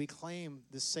crazy. We claim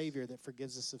the Savior that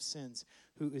forgives us of sins,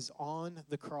 who is on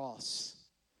the cross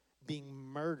being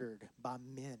murdered by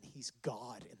men. He's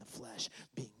God in the flesh,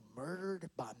 being murdered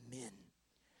by men.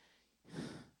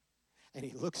 And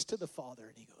he looks to the Father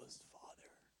and he goes, Father,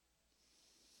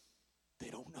 they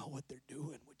don't know what they're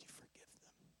doing. Would you forgive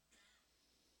them?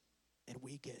 And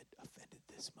we get offended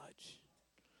this much.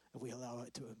 And we allow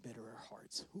it to embitter our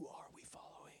hearts. Who are we following?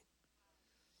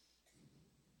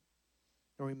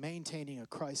 Are we maintaining a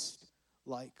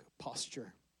Christ-like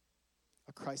posture?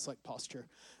 A Christ-like posture.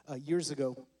 Years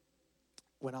ago,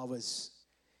 when I was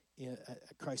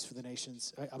at Christ for the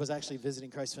Nations, I was actually visiting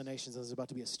Christ for the Nations. I was about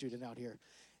to be a student out here.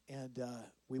 And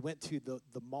we went to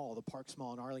the mall, the Parks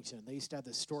Mall in Arlington. They used to have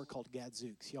this store called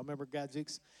Gadzooks. Y'all remember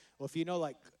Gadzooks? Well, if you know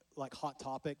like Hot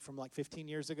Topic from like 15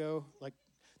 years ago, like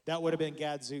that would have been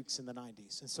Gadzooks in the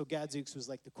 90s. And so Gadzooks was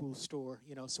like the cool store,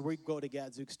 you know. So we go to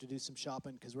Gadzooks to do some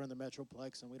shopping because we're in the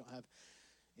Metroplex and we don't have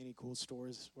any cool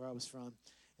stores where I was from.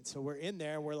 And so we're in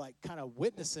there and we're like kind of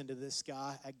witnessing to this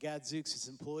guy at Gadzooks, his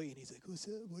employee. And he's like, what's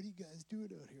up? What are you guys doing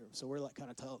out here? So we're like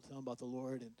kind of telling him about the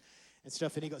Lord and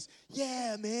stuff. And he goes,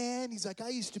 yeah, man. He's like, I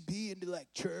used to be into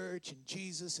like church and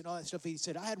Jesus and all that stuff. He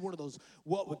said, I had one of those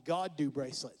What Would God Do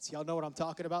bracelets. Y'all know what I'm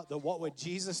talking about? The What Would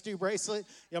Jesus Do bracelet.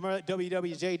 Y'all remember that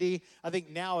WWJD? I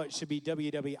think now it should be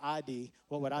WWID.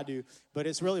 What would I do? But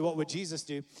it's really What Would Jesus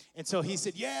Do? And so he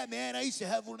said, yeah, man, I used to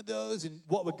have one of those. And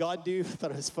what would God do? I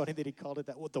thought it was funny that he called it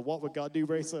that. The What Would God Do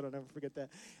bracelet. I'll never forget that.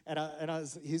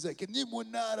 He's like, and then one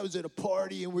night I was at a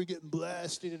party and we're getting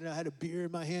blasted and I had a beer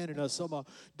in my hand and I saw my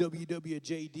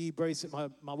WWJD bracelet,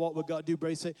 my What Would God Do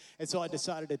bracelet, and so I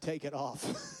decided to take it off.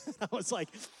 I was like,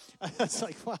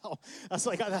 wow. I was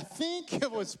like, I think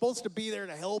it was supposed to be there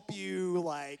to help you,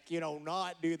 like, you know,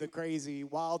 not do the crazy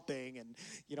wild thing and,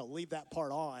 you know, leave that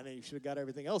part on, and you should have got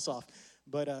everything else off.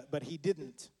 But he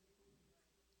didn't.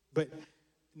 But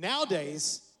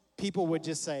nowadays, people would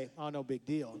just say, oh, no big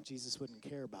deal. Jesus wouldn't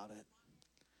care about it.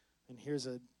 And here's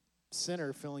a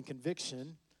sinner feeling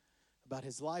conviction about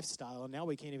his lifestyle, and now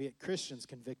we can't even get Christians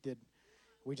convicted.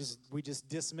 We just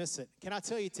dismiss it. Can I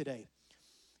tell you today,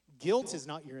 guilt is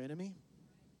not your enemy.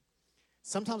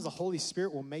 Sometimes the Holy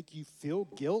Spirit will make you feel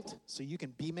guilt so you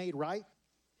can be made right.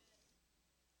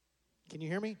 Can you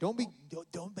hear me? Don't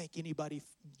make anybody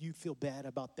you feel bad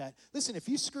about that. Listen, if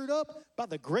you screwed up, by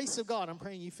the grace of God, I'm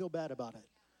praying you feel bad about it.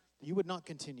 You would not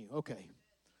continue. Okay.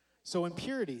 So in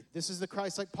purity, this is the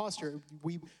Christ-like posture.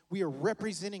 We are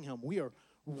representing him. We are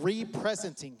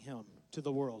representing him to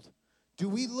the world. Do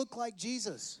we look like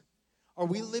Jesus? Are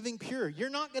we living pure?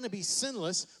 You're not going to be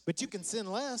sinless, but you can sin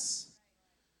less.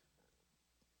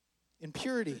 In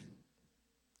purity,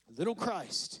 little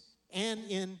Christ, and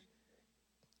in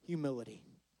humility.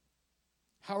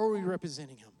 How are we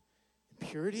representing him? In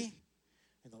purity,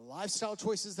 in the lifestyle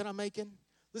choices that I'm making.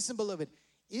 Listen, beloved,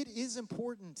 it is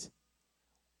important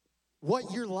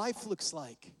what your life looks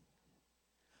like.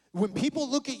 When people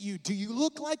look at you, do you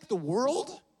look like the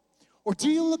world or do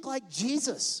you look like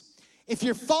Jesus? If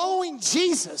you're following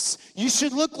Jesus, you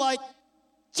should look like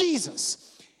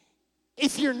Jesus.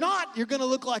 If you're not, you're going to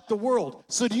look like the world.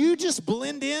 So do you just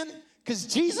blend in? Because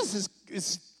Jesus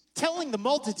is telling the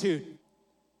multitude,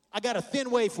 I got a thin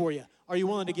way for you. Are you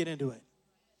willing to get into it?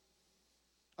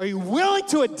 Are you willing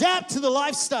to adapt to the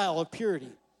lifestyle of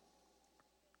purity?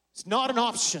 It's not an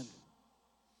option.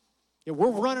 Yeah,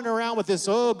 we're running around with this,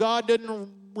 oh, God didn't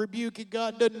rebuke it.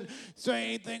 God didn't say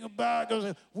anything about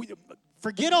it.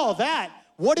 Forget all that.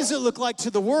 What does it look like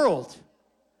to the world?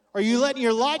 Are you letting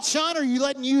your light shine or are you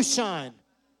letting you shine?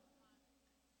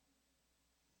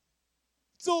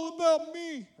 It's all about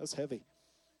me. That's heavy.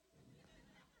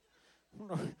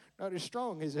 Not as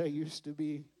strong as I used to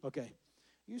be. Okay.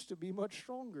 Used to be much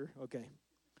stronger. Okay.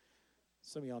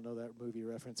 Some of y'all know that movie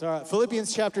reference. All right,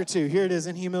 Philippians chapter 2. Here it is,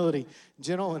 in humility.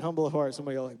 Gentle and humble of heart.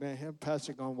 Somebody are like, man,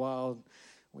 Pastor gone wild.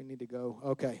 We need to go.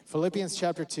 Okay, Philippians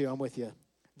chapter 2. I'm with you.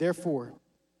 Therefore,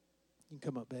 you can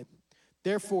come up, babe.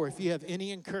 Therefore, if you have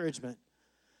any encouragement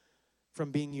from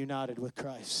being united with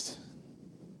Christ,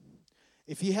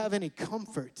 if you have any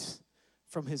comfort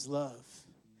from his love,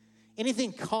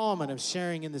 anything common of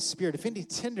sharing in the Spirit, if any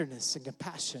tenderness and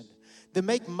compassion, then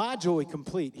make my joy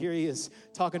complete. Here he is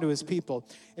talking to his people.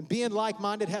 And being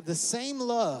like-minded, have the same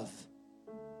love,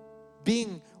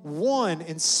 being one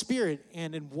in spirit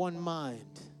and in one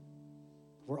mind.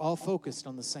 We're all focused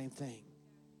on the same thing,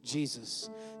 Jesus.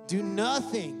 Do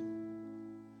nothing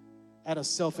out of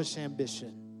selfish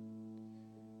ambition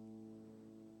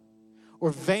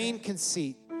or vain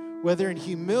conceit, whether in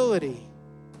humility,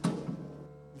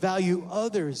 value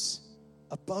others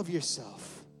above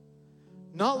yourself.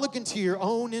 Not looking to your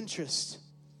own interest,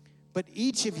 but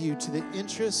each of you to the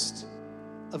interest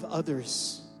of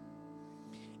others.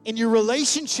 In your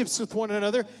relationships with one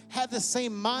another, have the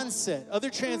same mindset. Other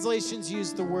translations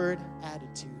use the word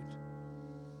attitude.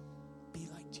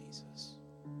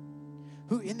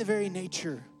 who in the very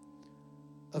nature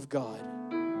of God.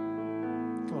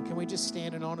 Come on, can we just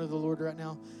stand and honor the Lord right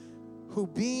now? Who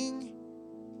being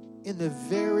in the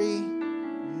very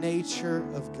nature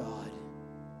of God,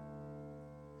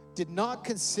 did not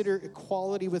consider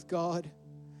equality with God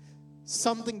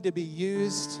something to be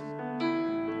used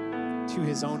to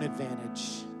his own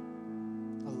advantage.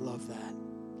 I love that.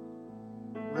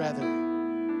 Rather,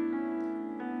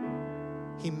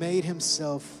 he made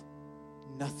himself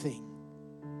nothing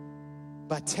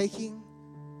by taking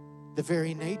the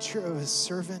very nature of a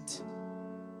servant,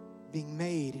 being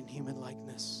made in human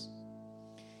likeness,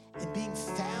 and being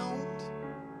found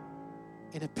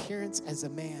in appearance as a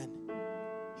man,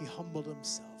 he humbled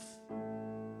himself.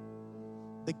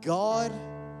 The God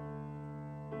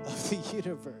of the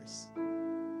universe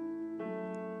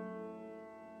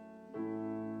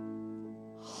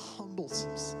humbles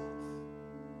himself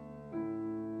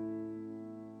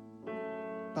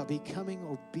by becoming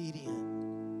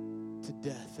obedient to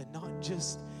death, and not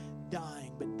just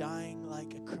dying, but dying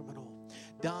like a criminal,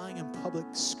 dying in public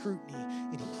scrutiny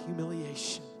and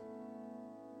humiliation,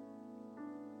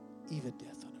 even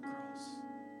death on a cross.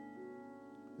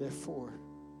 Therefore,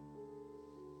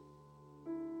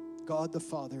 God the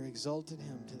Father exalted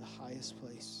him to the highest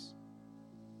place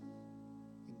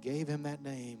and gave him that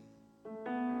name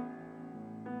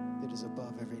that is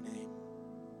above every name.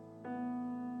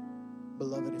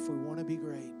 Beloved, if we want to be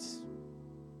great,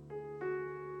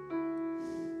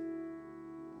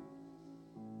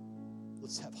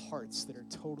 let's have hearts that are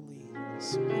totally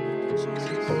surrendered to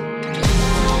Jesus.